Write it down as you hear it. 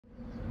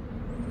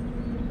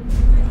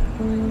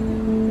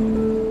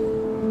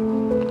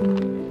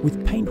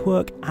With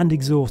paintwork and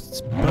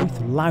exhausts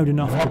both loud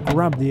enough to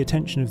grab the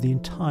attention of the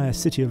entire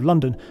city of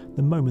London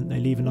the moment they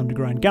leave an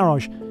underground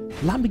garage,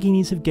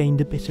 Lamborghinis have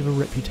gained a bit of a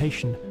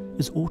reputation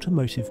as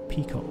automotive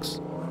peacocks.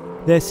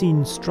 They're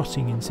seen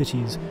strutting in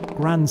cities,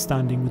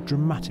 grandstanding with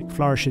dramatic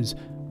flourishes,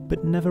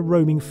 but never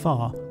roaming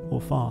far or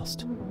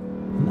fast.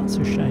 And that's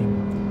a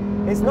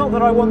shame. It's not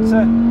that I want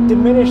to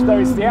diminish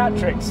those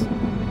theatrics,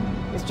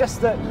 it's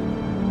just that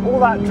all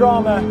that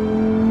drama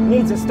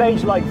needs a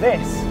stage like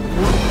this.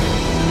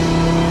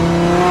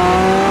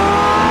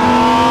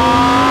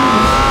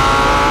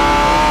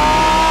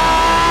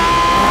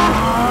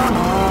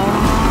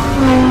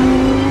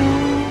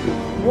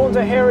 You want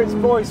to hear its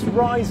voice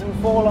rise and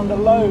fall under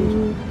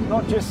load,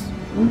 not just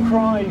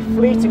cry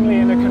fleetingly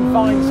in a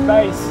confined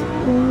space.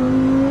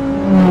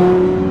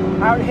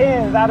 Out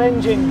here, that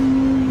engine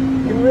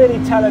can really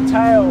tell a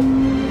tale.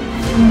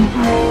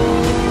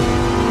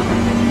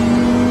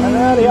 An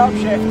early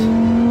upshift,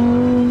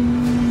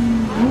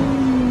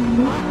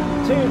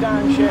 2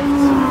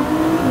 downshifts,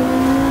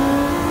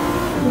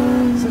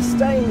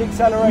 sustained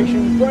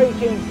acceleration,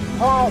 braking,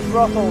 hard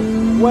throttle,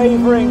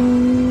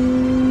 wavering,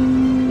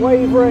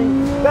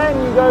 then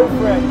you go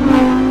for it.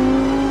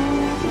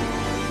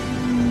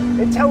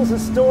 It tells a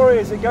story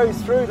as it goes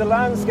through the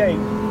landscape.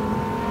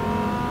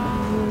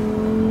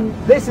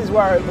 This is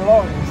where it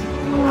belongs.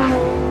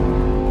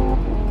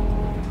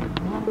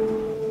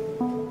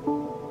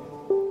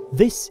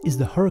 This is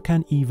the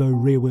Huracan EVO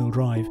rear-wheel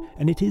drive,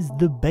 and it is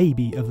the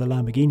baby of the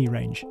Lamborghini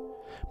range.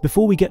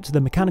 Before we get to the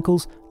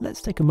mechanicals,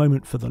 let's take a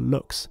moment for the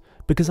looks,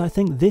 because I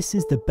think this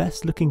is the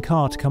best looking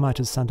car to come out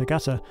of Santa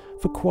Gata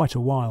for quite a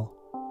while.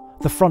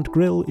 The front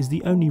grille is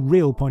the only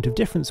real point of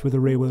difference with a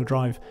rear-wheel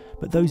drive,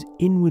 but those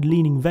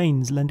inward-leaning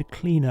vanes lend a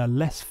cleaner,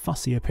 less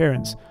fussy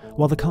appearance,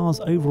 while the car's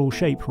overall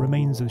shape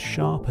remains as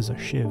sharp as a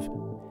shiv.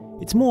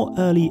 It's more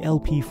early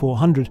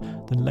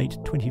LP400 than late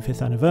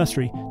 25th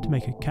anniversary to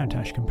make a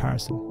Countach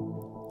comparison.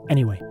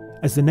 Anyway,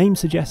 as the name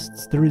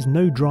suggests, there is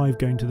no drive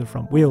going to the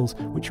front wheels,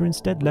 which are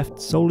instead left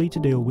solely to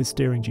deal with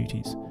steering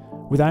duties.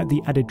 Without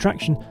the added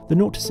traction, the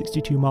 0 to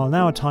 62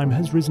 mph time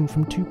has risen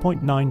from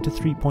 2.9 to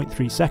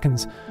 3.3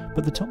 seconds,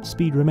 but the top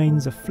speed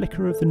remains a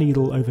flicker of the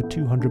needle over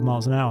 200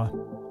 mph.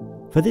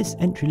 For this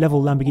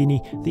entry-level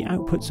Lamborghini, the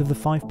outputs of the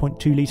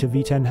 5.2-litre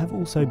V10 have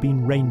also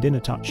been reined in a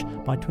touch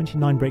by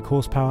 29 brake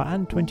horsepower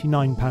and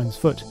 29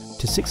 pounds-foot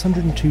to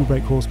 602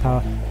 brake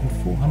horsepower and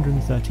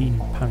 413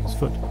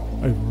 pounds-foot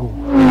overall.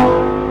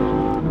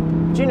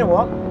 Do you know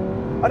what?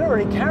 I don't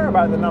really care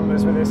about the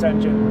numbers with this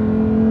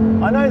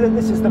engine. I know that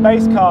this is the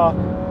base car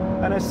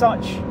and as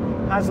such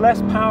has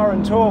less power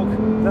and torque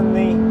than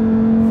the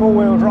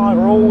four-wheel drive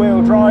or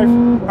all-wheel drive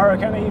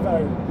Huracan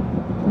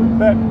EVO.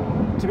 But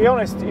to be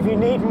honest, if you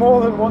need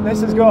more than what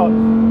this has got,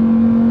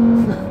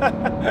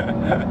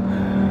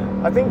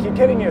 I think you're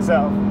kidding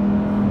yourself.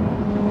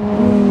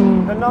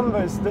 The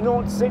numbers, the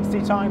 0 to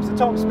 60 times, the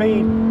top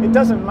speed, it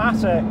doesn't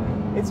matter.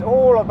 It's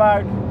all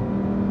about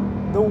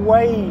the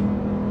way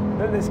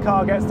that this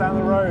car gets down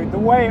the road, the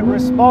way it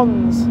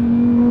responds,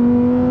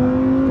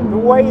 the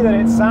way that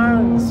it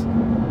sounds,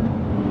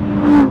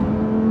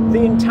 the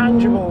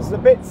intangibles, the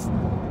bits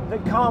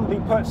that can't be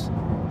put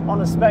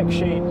on a spec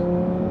sheet.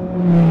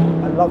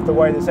 I love the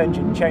way this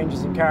engine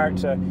changes in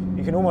character.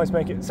 You can almost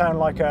make it sound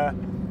like a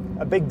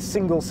big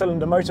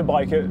single-cylinder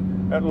motorbike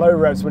at low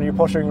revs when you're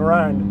pottering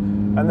around,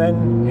 and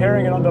then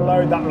hearing it under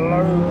load, that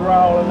low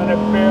growl, and then it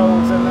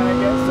builds, and then it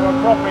gets to a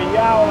proper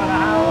yowl and a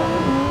howl.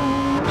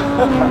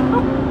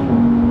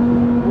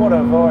 What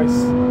a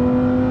voice.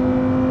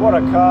 What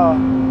a car.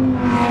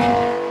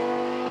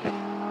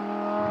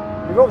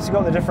 We've obviously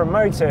got the different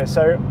modes here,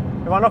 so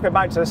if I knock it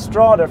back to the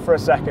Strada for a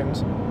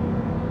second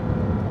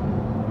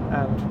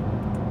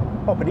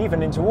and pop it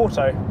even into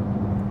auto,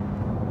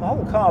 the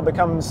whole car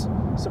becomes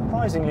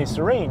surprisingly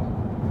serene.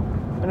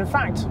 And in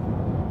fact,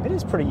 it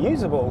is pretty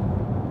usable.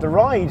 The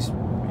ride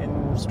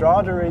in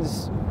Strada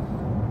is,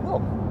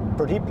 well,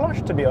 pretty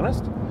plush, to be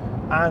honest.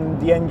 And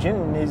the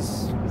engine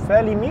is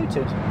fairly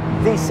muted.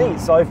 These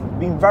seats, I've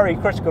been very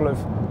critical of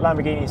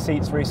Lamborghini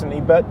seats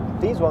recently, but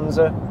these ones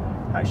are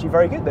actually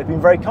very good. They've been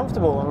very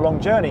comfortable on a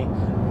long journey.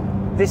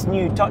 This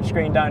new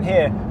touchscreen down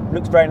here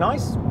looks very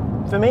nice.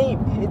 For me,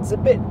 it's a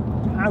bit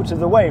out of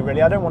the way,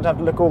 really. I don't want to have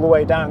to look all the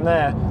way down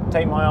there,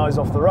 take my eyes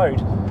off the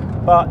road.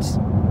 But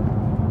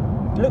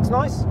it looks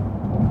nice,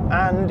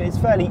 and it's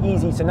fairly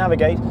easy to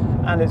navigate,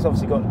 and it's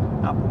obviously got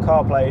Apple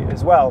CarPlay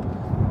as well.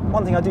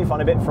 One thing I do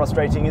find a bit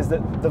frustrating is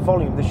that the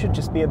volume, there should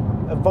just be a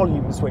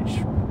volume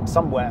switch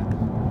somewhere.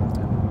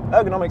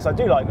 Ergonomics I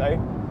do like though.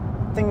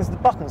 Things, the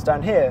buttons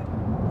down here,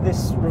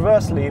 this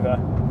reverse lever,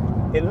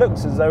 it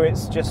looks as though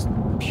it's just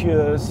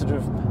pure sort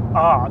of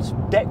art,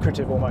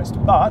 decorative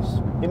almost, but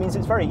it means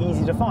it's very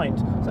easy to find,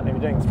 certainly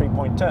if you're doing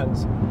 3-point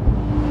turns.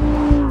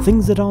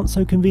 Things that aren't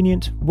so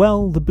convenient?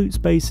 Well, the boot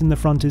space in the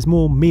front is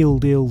more meal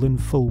deal than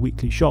full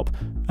weekly shop,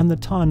 and the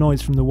tyre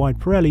noise from the wide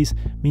Pirellis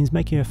means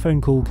making a phone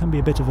call can be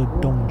a bit of a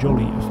Dom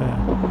Jolly affair.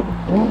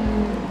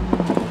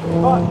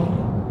 But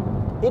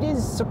it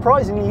is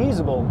surprisingly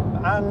usable,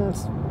 and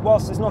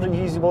whilst it's not as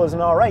usable as an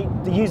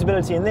R8, the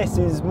usability in this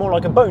is more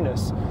like a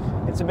bonus.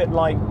 It's a bit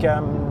like,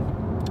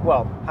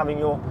 well, having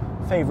your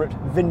favourite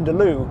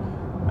Vindaloo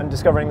and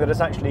discovering that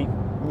it's actually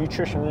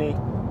nutritionally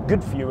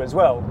good for you as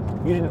well.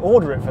 You didn't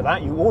order it for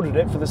that, you ordered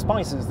it for the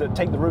spices that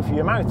take the roof of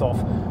your mouth off.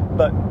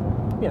 But,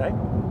 you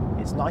know,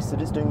 it's nice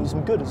that it's doing you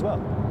some good as well.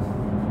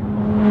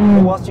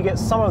 But whilst you get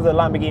some of the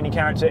Lamborghini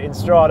character in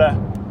Strada,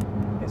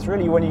 it's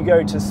really when you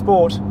go to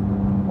Sport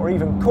or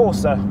even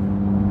Corsa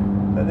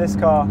that this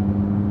car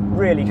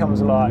really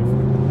comes alive.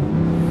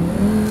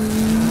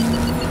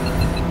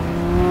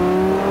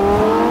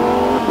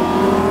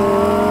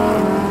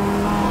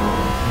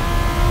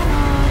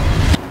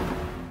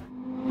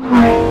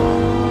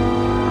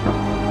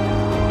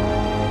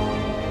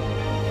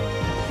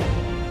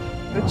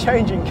 The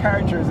change in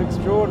character is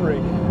extraordinary,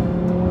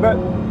 but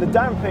the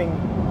damping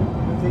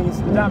with these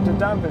adaptive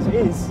dampers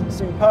is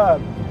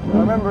superb. I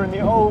remember in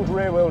the old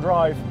rear-wheel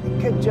drive,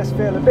 it could just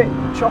feel a bit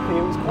choppy.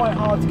 It was quite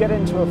hard to get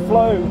into a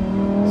flow,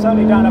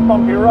 certainly down a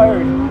bumpy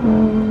road.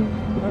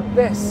 But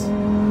this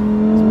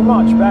is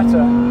much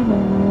better.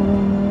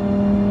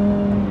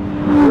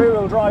 The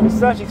rear-wheel drive is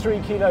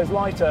 33 kilos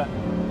lighter,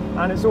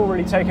 and it's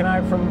already taken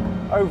out from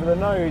over the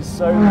nose,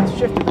 so it's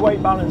shifted the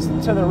weight balance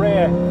to the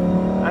rear,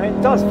 and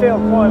it does feel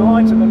quite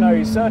light at the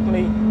nose.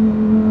 Certainly,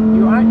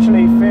 you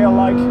actually feel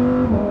like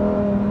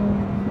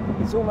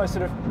it's almost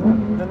sort of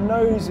the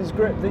nose's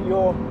grip that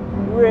you're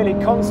really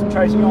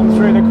concentrating on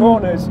through the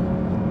corners.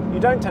 You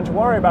don't tend to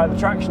worry about the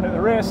traction at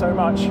the rear so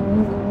much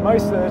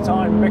most of the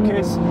time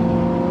because,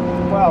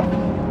 well,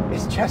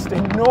 it's just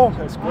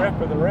enormous grip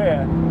at the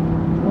rear.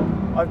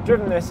 I've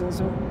driven this in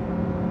some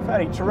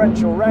fairly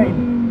torrential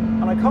rain,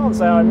 and I can't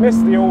say I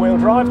missed the all-wheel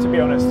drive, to be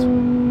honest.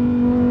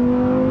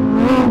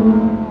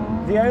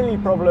 The only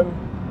problem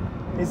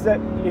is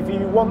that if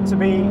you want to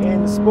be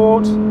in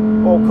Sport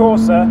or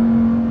Corsa,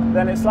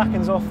 then it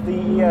slackens off the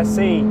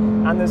ESC,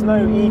 and there's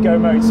no ego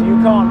mode, so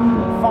you can't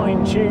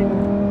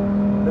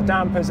fine-tune the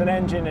dampers and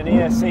engine and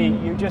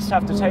ESC. You just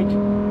have to take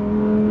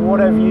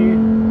whatever you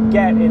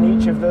get in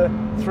each of the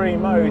three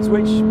modes,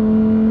 which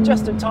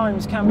just at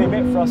times can be a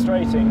bit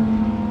frustrating.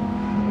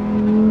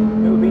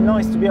 It would be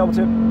nice to be able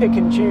to pick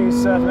and choose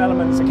certain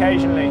elements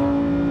occasionally.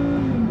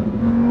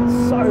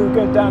 It's so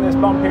good down this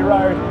bumpy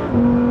road.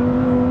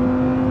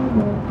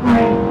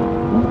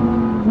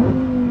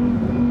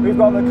 We've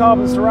got the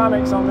carbon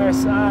ceramics on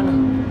this, and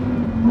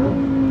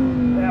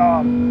they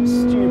are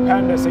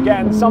stupendous.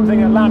 Again, something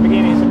that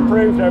Lamborghini has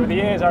improved over the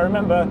years. I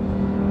remember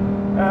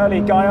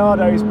early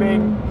Gallardos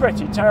being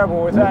pretty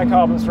terrible with their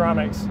carbon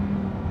ceramics,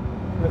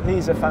 but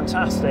these are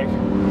fantastic.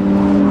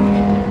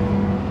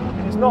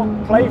 It's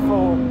not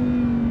playful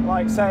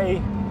like, say,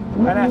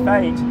 an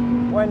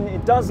F8. When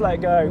it does let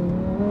go,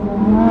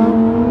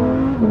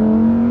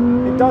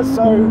 it does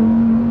so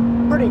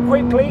pretty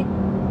quickly,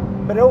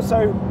 but it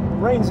also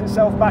reins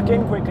itself back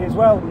in quickly as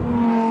well.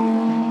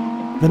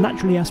 The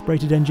naturally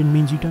aspirated engine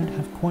means you don't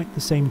have quite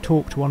the same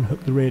torque to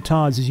unhook the rear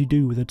tyres as you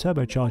do with a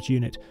turbocharged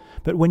unit,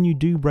 but when you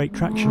do brake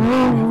traction, you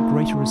have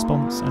greater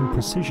response and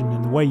precision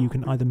in the way you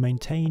can either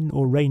maintain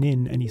or rein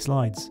in any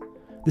slides.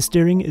 The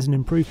steering is an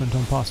improvement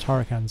on past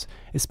Huracans,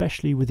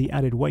 especially with the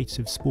added weight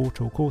of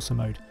Sport or Corsa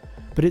mode,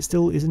 but it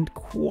still isn't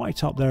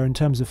quite up there in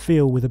terms of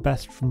feel with the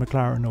best from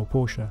McLaren or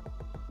Porsche.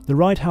 The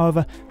ride,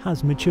 however,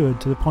 has matured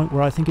to the point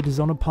where I think it is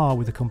on a par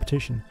with the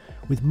competition,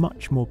 with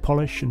much more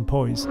polish and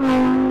poise.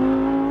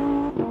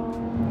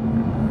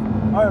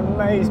 I'm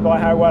amazed by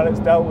how well it's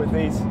dealt with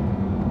these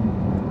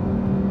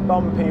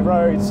bumpy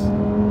roads.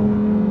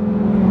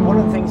 One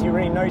of the things you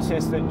really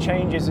notice that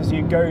changes as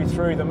you go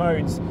through the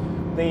modes,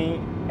 the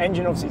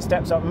engine obviously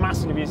steps up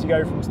massively as you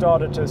go from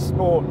Strada to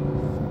Sport.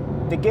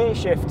 The gear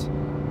shift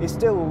is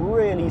still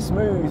really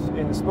smooth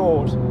in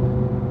Sport.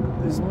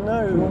 There's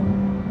no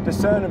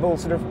discernible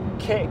sort of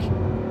kick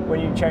when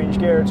you change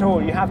gear at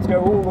all. You have to go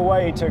all the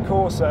way to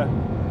Corsa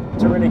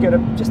to really get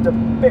just a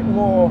bit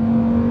more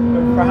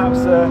of perhaps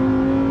a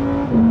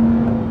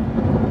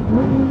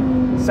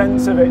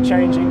sense of it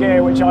changing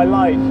gear, which I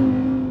like.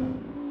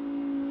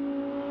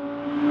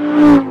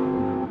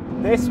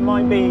 This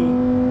might be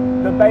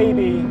the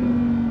baby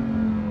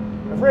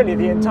of really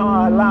the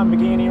entire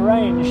Lamborghini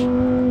range,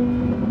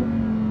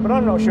 but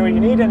I'm not sure you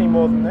need any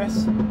more than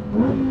this.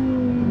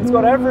 It's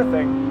got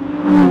everything.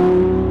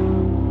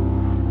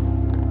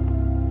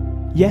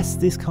 Yes,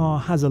 this car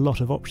has a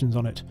lot of options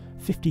on it,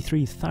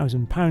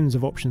 £53,000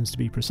 of options to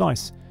be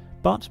precise,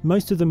 but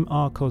most of them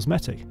are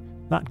cosmetic.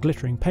 That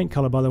glittering paint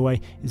colour, by the way,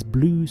 is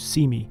Blue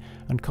Seamy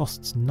and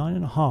costs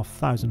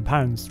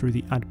 £9,500 through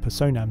the Ad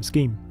Personam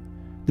scheme.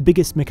 The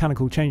biggest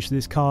mechanical change to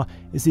this car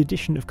is the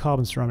addition of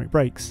carbon ceramic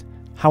brakes.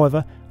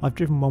 However, I've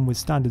driven one with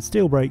standard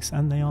steel brakes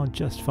and they are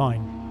just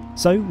fine.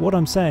 So what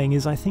I'm saying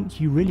is I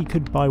think you really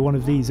could buy one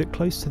of these at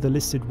close to the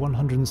listed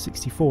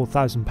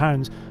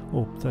 £164,000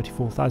 or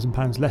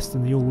 £34,000 less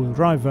than the all-wheel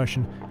drive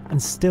version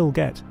and still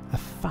get a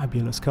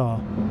fabulous car.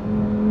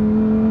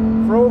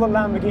 For all the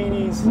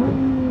Lamborghinis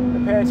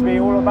appear to be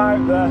all about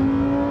the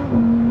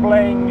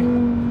bling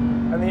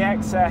and the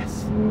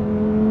excess,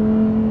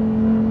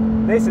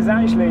 this is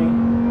actually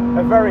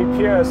a very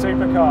pure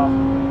supercar,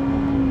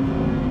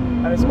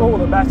 and it's all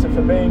the better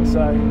for being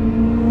so.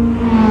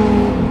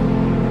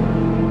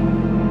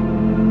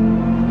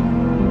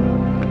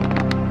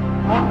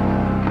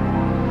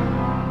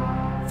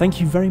 Thank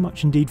you very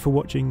much indeed for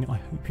watching. I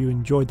hope you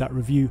enjoyed that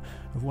review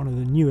of one of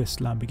the newest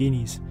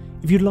Lamborghinis.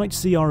 If you'd like to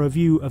see our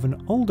review of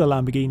an older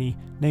Lamborghini,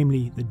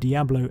 namely the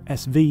Diablo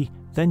SV,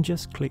 then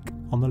just click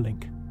on the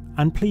link.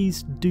 And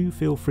please do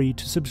feel free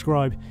to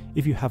subscribe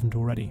if you haven't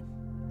already.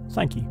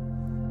 Thank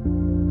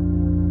you.